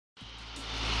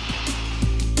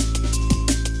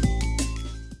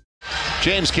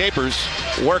James Capers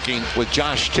working with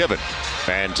Josh Tibbin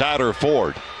and Tyler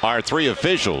Ford, our three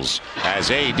officials. As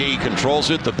AD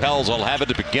controls it, the Pels will have it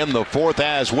to begin the fourth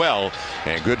as well.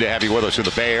 And good to have you with us in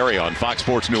the Bay Area on Fox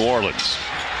Sports New Orleans.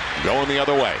 Going the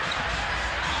other way.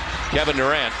 Kevin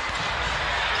Durant.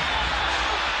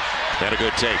 Had a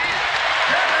good take.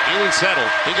 He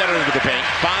settled. He got it into the paint.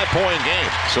 5-point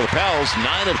game. So the Pels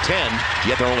 9 of 10,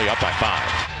 yet they're only up by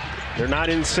 5. They're not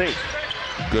in sync.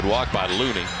 Good walk by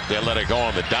Looney. They let it go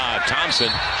on the dive. Thompson,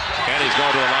 and he's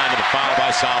going to the line of the foul by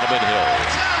Solomon Hill.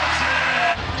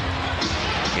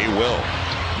 He will.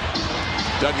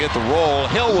 Doesn't get the roll.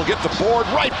 Hill will get the board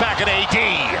right back at AD.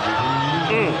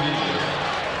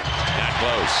 Not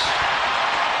close.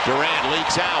 Durant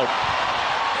leaks out.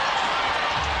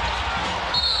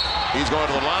 He's going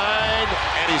to the line,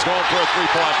 and he's going for a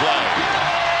three-point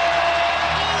play.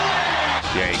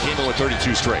 Yeah, he came in with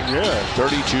 32 straight. Yeah.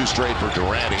 32 straight for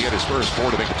Durant. He had his first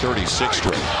 4 to make it 36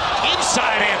 straight.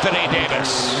 Inside Anthony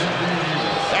Davis.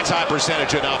 That's high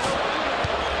percentage enough.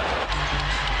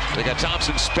 They got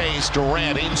Thompson space.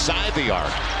 Durant inside the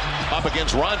arc. Up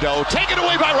against Rondo. Taken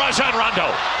away by Rajon Rondo.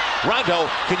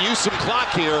 Rondo can use some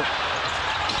clock here.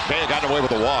 May have gotten away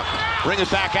with a walk. Bring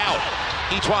it back out.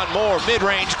 Etuan Moore,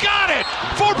 mid-range. Got it!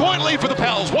 4-point lead for the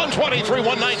Pels.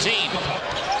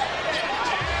 123-119.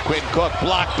 Quinn Cook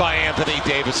blocked by Anthony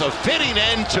Davis. A fitting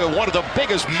end to one of the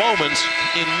biggest moments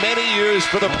in many years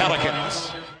for the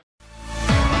Pelicans.